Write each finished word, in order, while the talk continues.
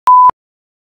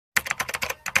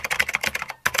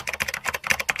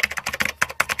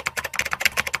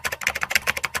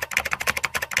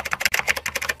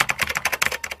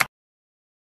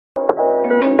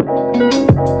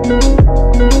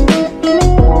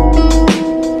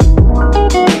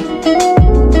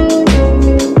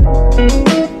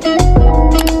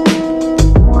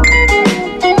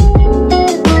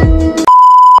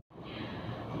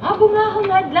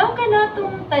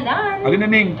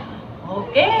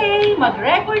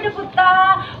mag-record na po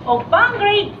ta o pang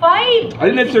grade 5.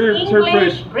 Alin na, sir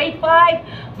English, Fresh? grade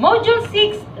 5, Module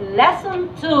 6, Lesson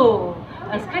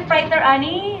 2. Ang scriptwriter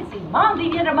ani, si Ma'am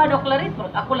Vivian Ramado Clarit.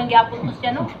 Ako lang gyapon mo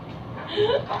siya, no?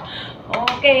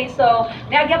 Okay, so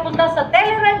nagya punta sa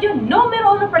Teleradyo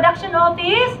numero 1 Production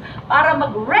Office para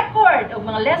mag-record og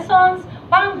mga lessons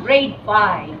pang grade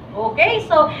 5. Okay,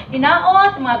 so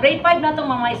hinaot mga grade 5 natong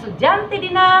mga estudyante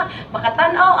din na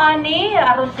makatan-aw ani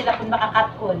aron sila kun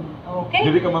makakat-on.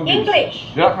 Okay? Dili ka man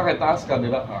English. Dila ka kay taas ka,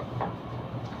 dila ka.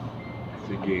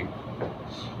 Sige.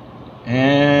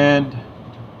 And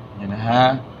yan na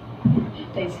ha.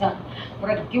 Taysa,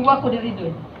 murag kiwa ko diri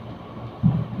doon.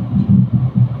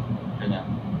 Ganyan.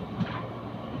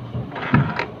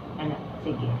 Ana,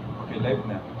 sige. Okay, live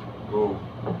na. Go.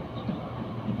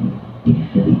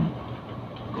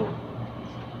 Go.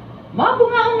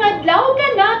 Mabungahong adlaw ka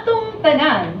natong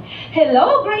tanan.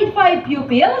 Hello, grade 5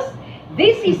 pupils.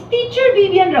 This is Teacher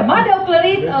Vivian Ramado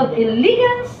Clarit of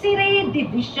Iligan City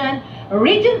Division,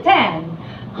 Region 10.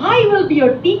 I will be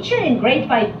your teacher in grade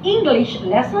 5 English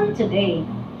lesson today.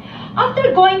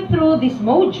 After going through this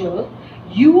module,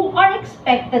 you are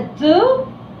expected to,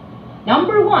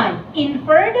 number 1,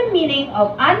 infer the meaning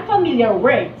of unfamiliar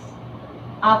words,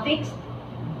 affixed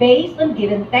based on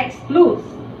given text clues,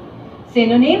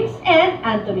 synonyms and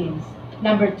antonyms.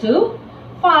 Number 2,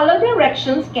 follow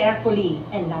directions carefully.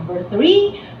 And number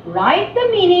 3, write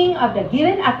the meaning of the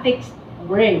given affixed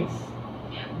words.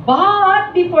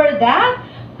 But before that,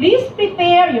 please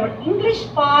prepare your English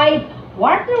 5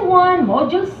 Quarter 1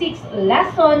 Module 6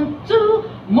 Lesson 2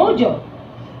 module.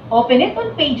 Open it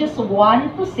on pages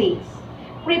 1 to 6.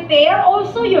 Prepare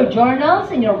also your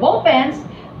journals and your ball pens.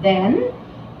 Then,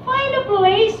 find a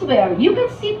place where you can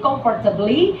sit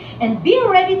comfortably and be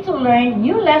ready to learn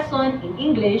new lesson in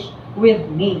English with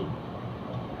me.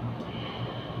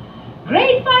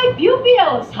 Grade 5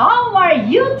 pupils, how are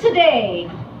you today?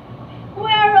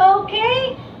 We're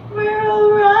okay? We're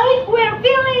alright? We're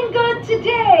feeling good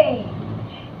today.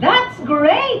 That's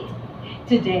great!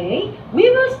 Today, we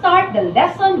will start the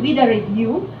lesson with a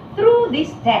review through this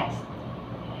text.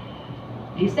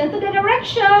 Listen to the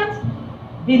directions.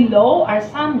 Below are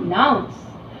some nouns.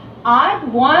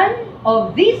 Add one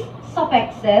of these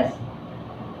suffixes.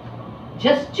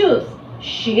 Just choose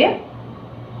ship,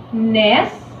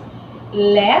 nest,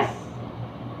 less,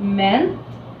 meant,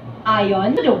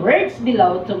 ion to the words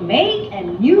below to make a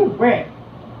new word.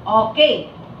 Okay,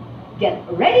 get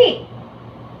ready.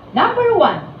 Number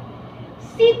 1,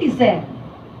 citizen.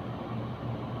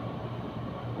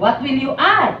 What will you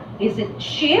add? Is it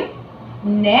ship,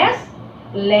 nest,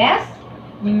 less,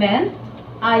 meant,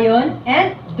 ion,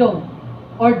 and dome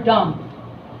or dumb?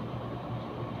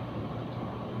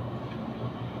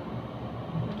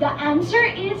 The answer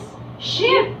is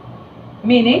ship.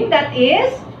 Meaning that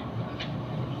is,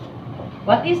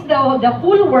 what is the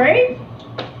full word?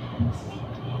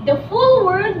 The full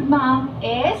word, ma'am,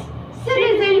 is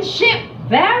citizenship.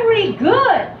 Very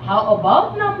good. How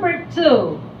about number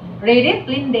 2? Read it,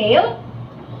 Lindale.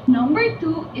 Number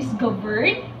 2 is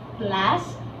govern plus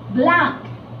blank.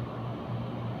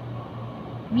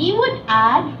 We would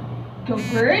add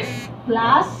govern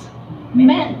plus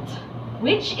meant,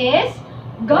 which is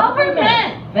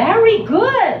government. Very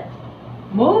good.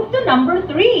 Move to number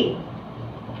 3.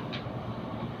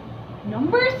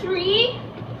 Number 3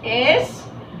 is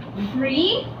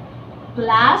free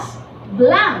plus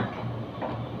blank.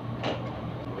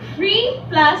 Free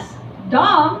plus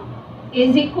dumb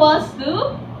is equals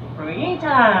to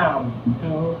freedom.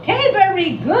 Okay,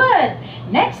 very good.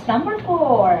 Next, number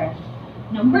 4.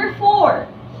 Number 4,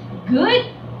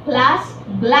 good plus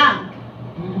blank.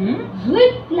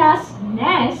 Good plus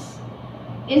ness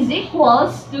is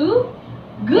equals to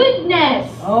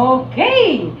goodness.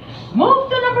 Okay, move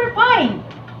to number 5.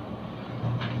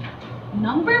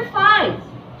 Number 5,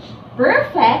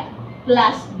 perfect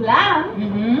plus blank.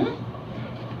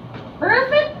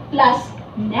 Perfect plus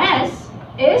ness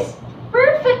is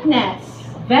perfectness.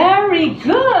 Very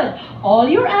good. All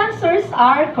your answers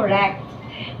are correct.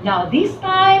 Now this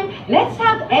time, let's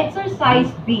have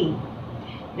exercise B.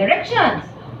 Directions.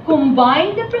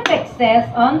 Combine the prefixes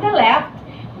on the left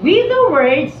with the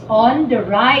words on the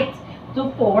right to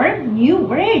form new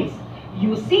words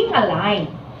using a line.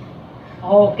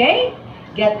 Okay?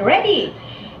 Get ready.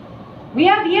 We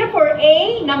have here for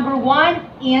A, number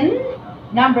 1, in,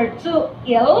 number 2,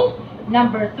 ill,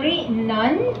 number 3,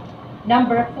 none,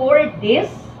 number 4, this,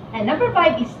 and number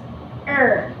 5 is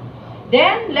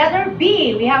Then letter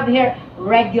B, we have here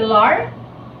regular,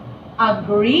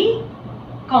 agree,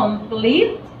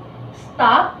 complete,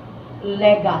 stop,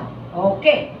 legal.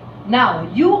 Okay. Now,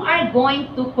 you are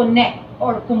going to connect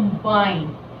or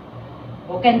combine.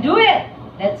 Who can do it?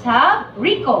 Let's have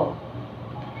Rico.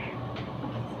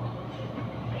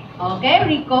 Okay,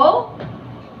 Rico.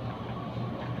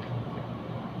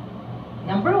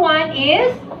 Number one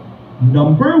is?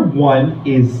 Number one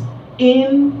is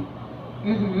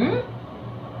incomplete.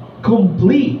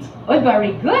 Oh,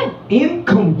 very good.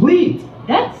 Incomplete.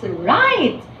 That's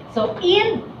right. So,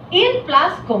 in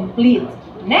plus complete.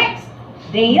 Next,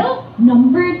 Dale.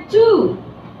 Number 2.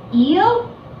 Ill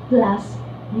plus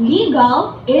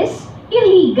legal is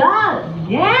illegal.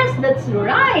 Yes, that's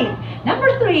right.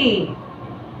 Number 3.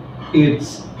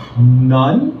 It's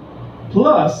none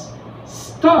plus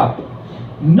stop.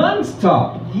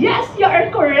 Non-stop. Yes, you are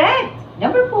correct.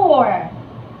 Number 4.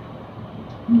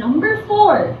 Number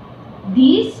 4.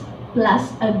 This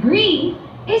plus agree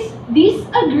is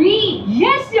disagree.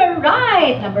 Yes, you're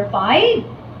right. Number 5.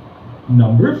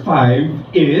 Number 5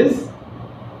 is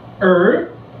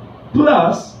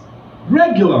plus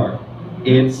regular.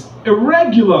 It's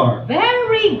irregular.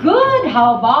 Very good.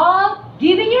 How about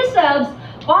giving yourselves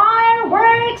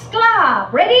fireworks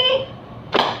clap? Ready?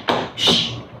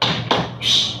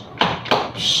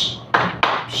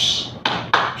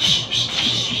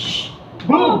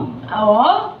 Boom.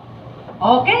 Oh,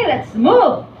 okay, let's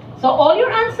move. So all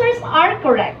your answers are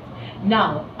correct.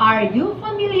 Now, are you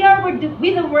familiar with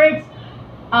the words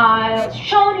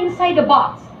shown inside the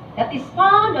box that is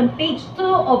found on page 2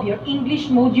 of your English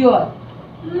module?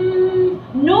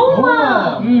 No,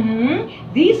 Mom.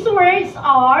 These words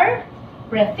are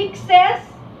prefixes,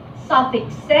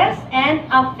 suffixes, and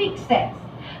affixes.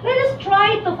 Let us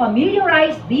try to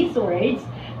familiarize these words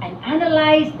and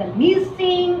analyze the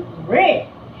missing word.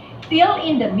 Fill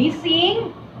in the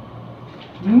missing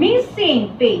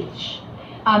page.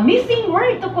 A missing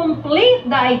word to complete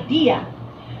the idea.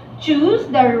 Choose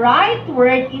the right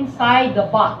word inside the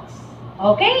box.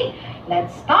 Okay,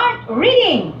 let's start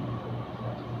reading.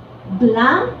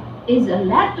 Blank is a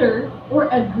letter or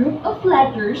a group of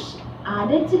letters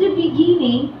added to the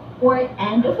beginning or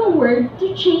end of a word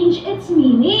to change its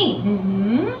meaning.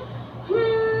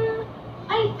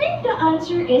 I think the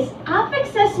answer is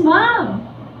affixes, Mom.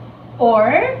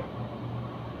 Or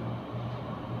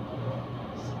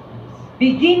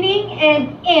beginning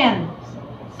and end.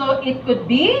 So it could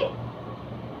be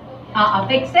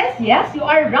affixes. Yes, you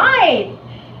are right.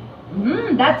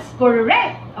 That's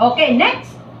correct. Okay,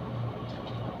 next.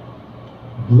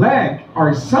 Blank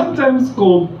are sometimes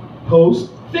called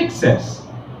postfixes.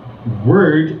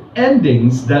 Word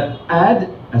endings that add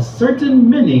a certain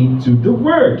meaning to the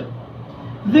word.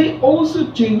 They also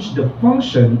change the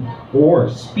function or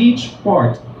speech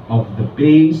part of the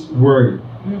base word.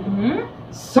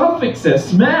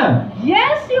 Suffixes, ma'am.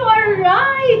 Yes, you are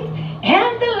right.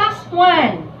 And the last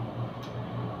one.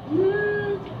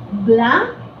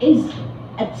 Blank is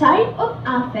a type of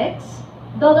affix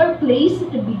that are placed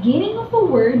at the beginning of a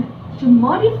word to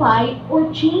modify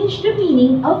or change the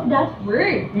meaning of that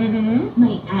word.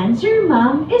 My answer,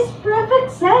 Mom, is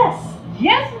prefixes.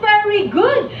 Yes, very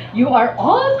good. You are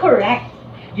all correct.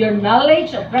 Your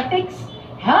knowledge of prefix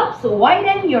helps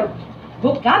widen your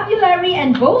vocabulary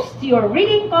and boost your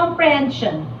reading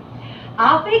comprehension.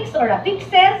 Affix or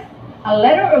affixes, a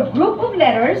letter or group of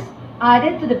letters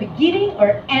added to the beginning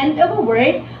or end of a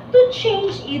word to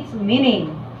change its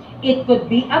meaning. It could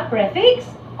be a prefix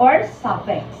or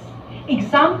suffix.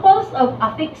 Examples of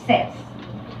affixes: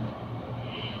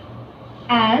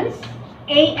 ance,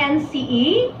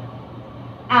 A-N-C-E,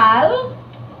 al,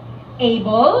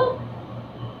 able,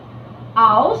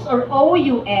 aus or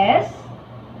O-U-S,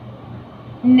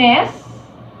 nes,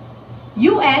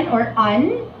 un or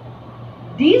un,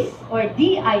 dis or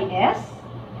D-I-S,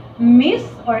 mis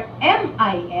or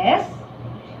M-I-S,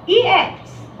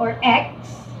 ex or x,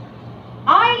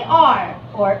 ir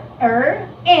or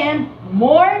and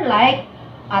more like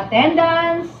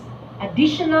attendance,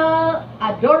 additional,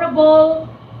 adorable,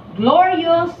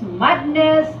 glorious,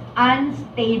 madness,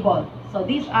 unstable. So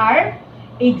these are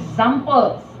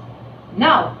examples.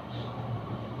 Now,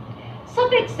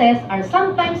 suffixes are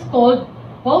sometimes called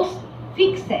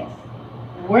postfixes,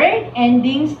 word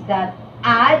endings that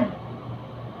add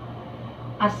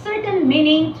a certain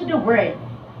meaning to the word.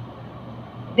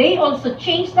 They also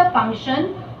change the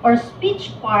function or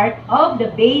speech part of the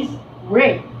base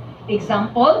word.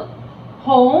 Example,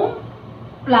 home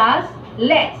plus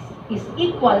less is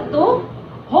equal to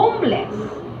homeless.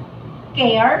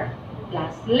 Care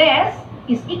plus less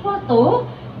is equal to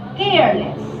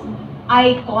careless.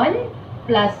 Icon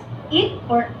plus it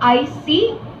or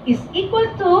IC is equal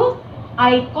to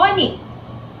iconic.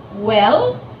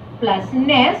 Well plus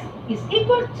ness is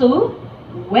equal to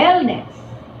wellness.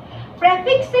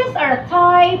 Prefixes are a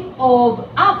type of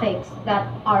affix that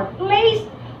are placed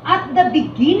at the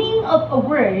beginning of a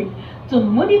word to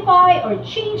modify or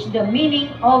change the meaning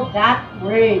of that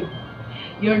word.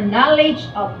 Your knowledge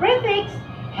of prefix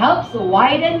helps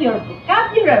widen your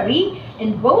vocabulary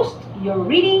and boost your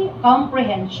reading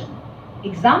comprehension.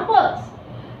 Examples: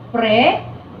 pre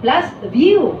plus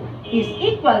view is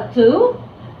equal to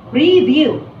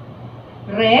preview.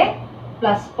 Re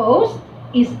plus post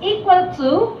is equal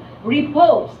to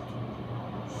repost.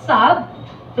 Sub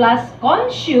plus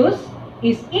conscious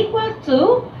is equal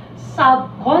to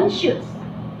subconscious.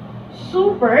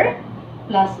 Super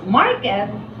plus market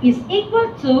is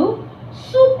equal to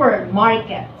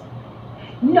supermarket.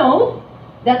 Note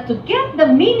that to get the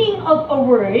meaning of a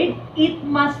word, it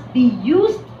must be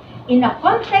used in a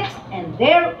context and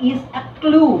there is a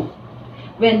clue.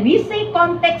 When we say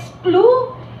context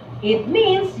clue, it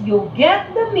means you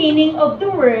get the meaning of the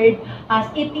word as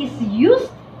it is used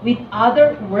with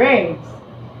other words.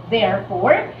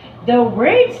 Therefore, the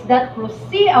words that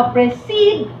precede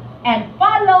and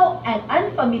follow an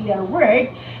unfamiliar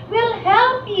word will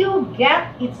help you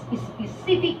get its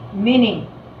specific meaning.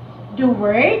 The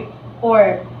word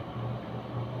or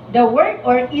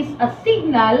is a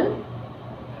signal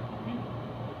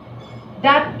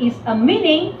that is a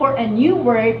meaning for a new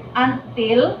word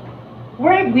until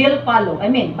word will follow.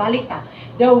 Balik ka.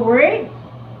 The word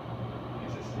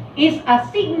is a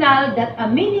signal that a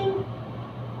meaning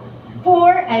for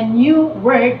a new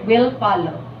word will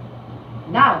follow.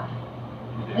 Now,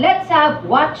 let's have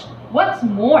what's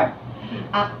more.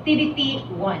 Activity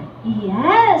 1.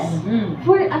 Yes.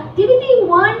 For activity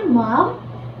 1, Mom,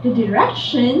 the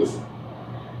directions: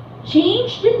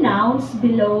 change the nouns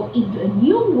below into a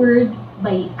new word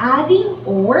by adding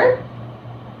or,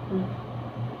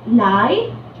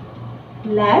 lie,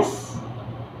 less,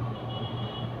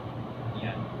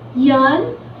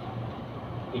 yan,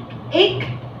 ik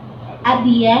at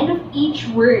the end of each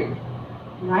word.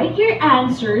 Write your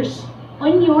answers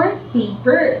on your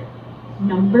paper.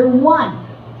 Number 1,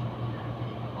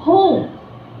 home.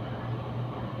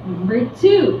 Number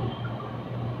 2,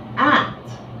 at.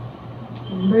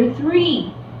 Number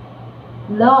 3,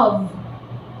 love.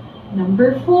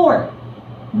 Number 4,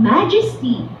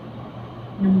 majesty.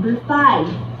 Number 5,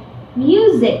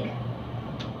 music.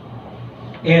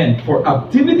 And for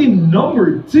activity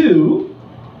number 2,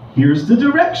 here's the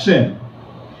direction.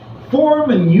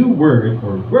 Form a new word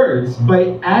or words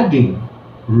by adding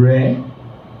re,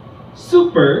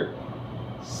 super,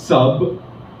 sub,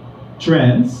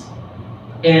 trans,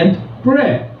 and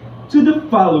pre to the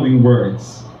following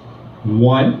words.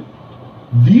 1,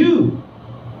 view.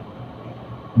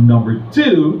 Number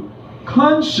 2,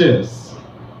 conscious.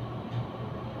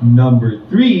 Number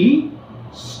 3,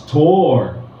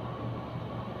 store.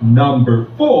 Number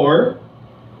 4,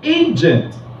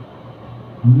 agent.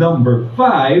 Number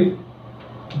 5,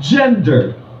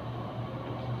 gender.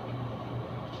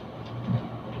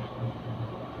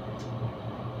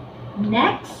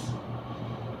 Next,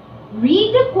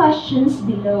 read the questions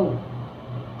below.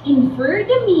 Infer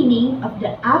the meaning of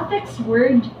the affix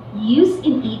word used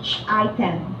in each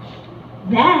item.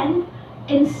 Then,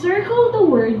 encircle the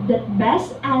word that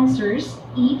best answers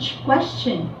each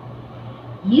question.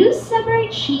 Use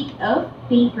separate sheet of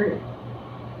paper.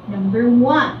 Number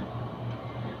 1.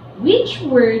 Which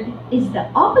word is the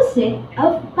opposite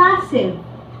of passive?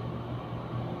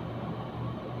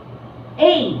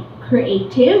 A,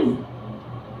 creative.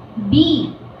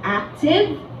 B,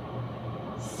 active.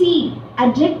 C,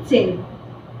 adjective.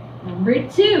 Number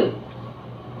 2.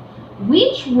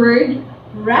 Which word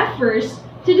refers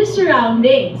to the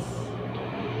surroundings?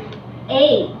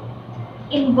 A,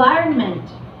 environment.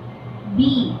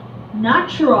 B,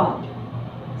 natural.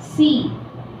 C,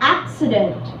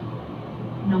 accident.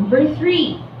 Number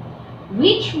 3.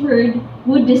 Which word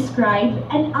would describe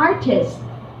an artist?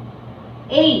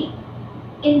 A,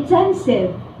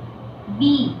 intensive.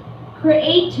 B,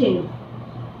 creative.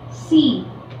 C,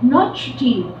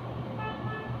 nutritive.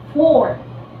 4.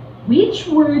 Which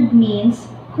word means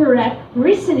correct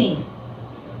reasoning?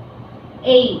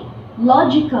 A,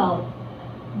 logical.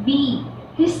 B,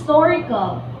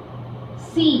 historical.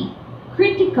 C,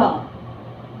 critical.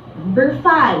 Number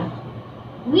 5.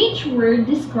 Which word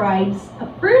describes a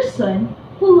person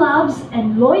who loves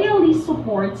and loyally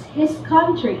supports his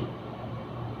country?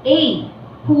 A,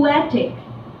 poetic.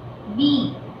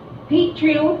 B,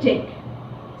 patriotic.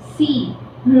 C,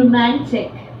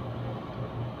 romantic.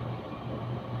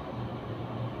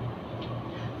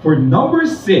 For number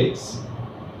 6,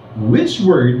 which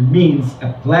word means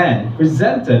a plan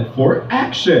presented for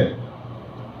action?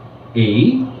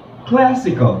 A,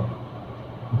 classical.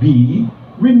 B.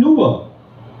 Renewal.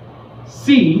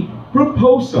 C.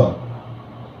 Proposal.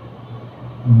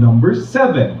 Number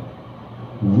 7.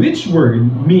 Which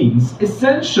word means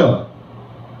essential?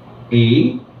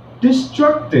 A.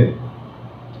 Destructive.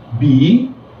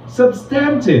 B.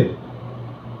 Substantive.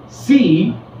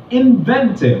 C.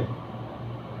 Inventive.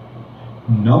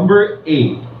 Number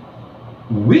 8.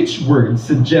 Which word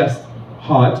suggests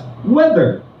hot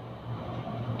weather?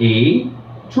 A.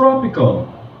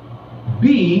 Tropical.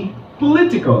 B.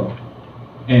 Political.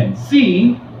 And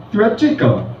C.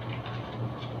 Theatrical.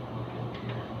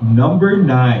 Number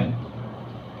 9.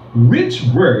 Which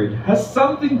word has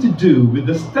something to do with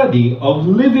the study of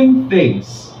living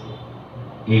things?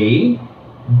 A.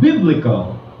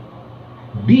 Biblical.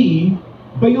 B.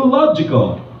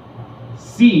 Biological.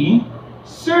 C.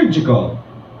 Surgical.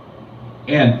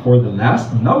 And for the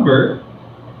last number,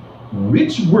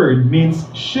 which word means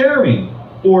sharing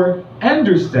or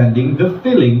understanding the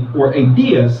feeling or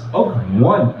ideas of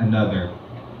one another?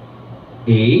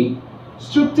 A.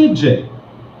 Strategic.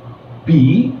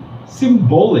 B.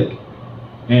 Symbolic.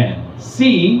 And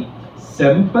C.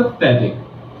 Sympathetic.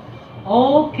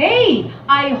 Okay,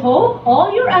 I hope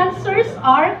all your answers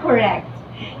are correct.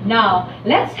 Now,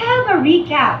 let's have a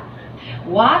recap.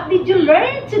 What did you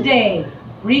learn today?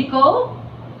 Rico?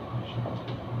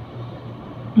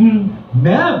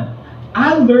 Ma'am,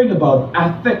 I learned about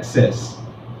affixes.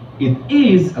 It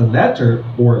is a letter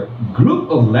or group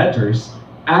of letters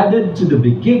added to the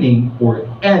beginning or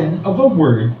end of a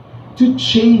word to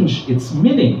change its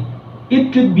meaning.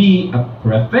 It could be a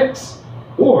prefix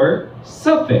or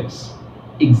suffix.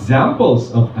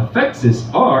 Examples of affixes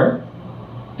are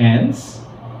ans,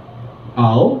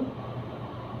 al,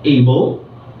 able,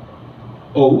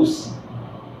 os,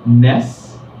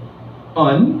 nes,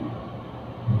 un,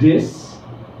 dis,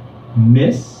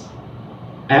 miss,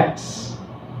 ex,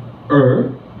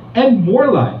 and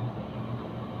more like.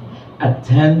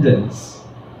 Attendance,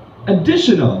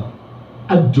 additional,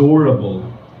 adorable,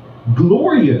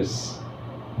 glorious,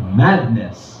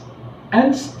 madness,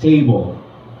 unstable,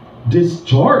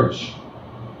 discharge,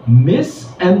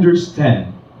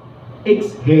 misunderstand,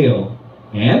 exhale,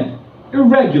 and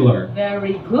irregular.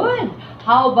 Very good.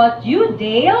 How about you,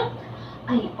 Dale?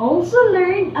 I also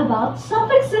learned about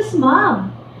suffixes,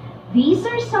 Mom. These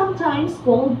are sometimes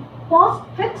called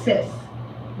postfixes,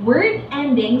 word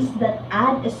endings that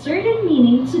add a certain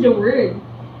meaning to the word.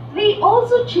 They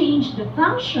also change the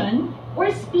function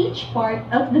or speech part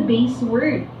of the base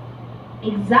word.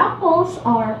 Examples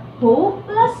are home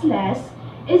plus less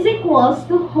is equals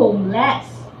to homeless.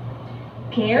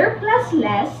 Care plus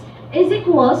less is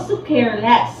equals to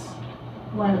careless.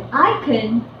 While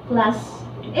icon plus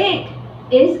ick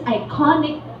is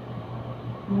iconic.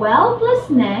 Well plus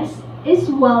ness is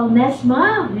wellness,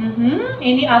 Mom.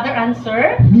 Any other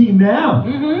answer? Me now.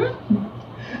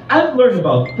 I've learned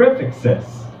about prefixes.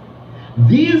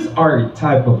 These are a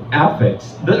type of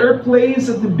affix that are placed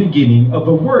at the beginning of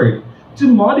a word to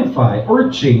modify or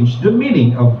change the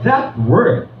meaning of that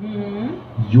word.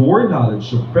 Your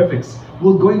knowledge of prefix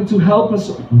will going to help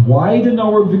us widen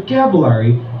our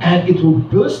vocabulary and it will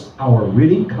boost our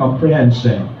reading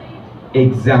comprehension.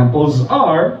 Examples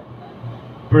are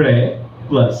pre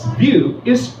plus view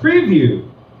is preview.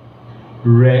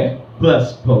 Re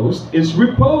plus post is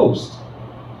repost.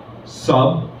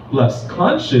 Sub plus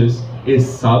conscious is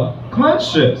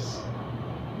subconscious.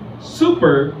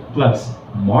 Super plus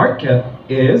market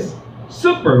is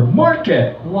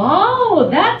supermarket. Wow,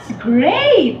 that's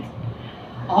great!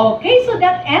 Okay, so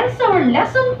that ends our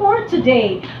lesson for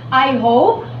today. I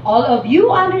hope all of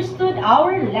you understood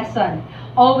our lesson.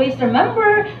 Always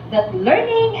remember that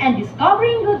learning and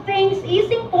discovering good things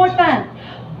is important,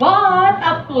 but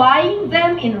applying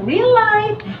them in real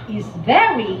life is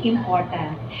very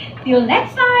important. Till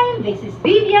next time, this is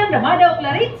Vivian Ramado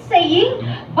Clarit saying,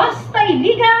 Basta'y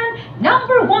ligan,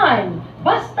 number 1.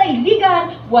 Basta'y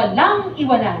ligan, walang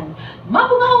iwanan.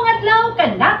 Mabungahong adlaw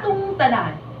kanatong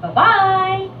tanan.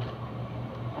 Bye-bye!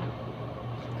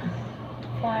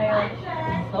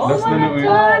 So, Last na mga na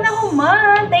dyan,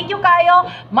 nahuman. Thank you kayo.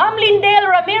 Ma'am Lindel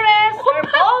Ramirez, Sir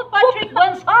Paul Patrick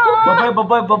Gonzalez.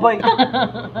 Bye-bye.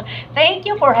 Thank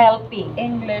you for helping.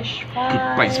 English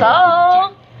Goodbye.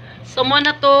 So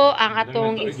muna to ang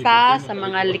atong isa sa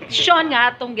mga leksyon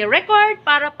nga atong gi-record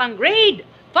para pang grade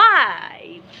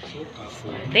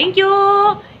 5. Thank you.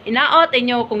 Inaot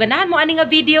inyo kung ganahan mo ani nga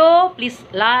video, please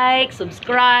like,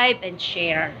 subscribe and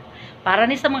share. Para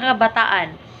ni sa mga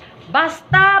bataan.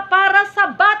 Basta para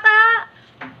sa bata,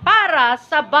 para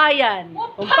sa bayan.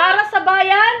 Kung para sa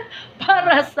bayan,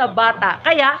 para sa bata.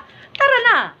 Kaya, tara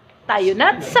na! tayo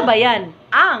na't sabayan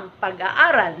ang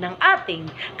pag-aaral ng ating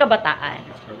kabataan.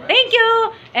 Thank you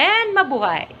and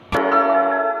mabuhay!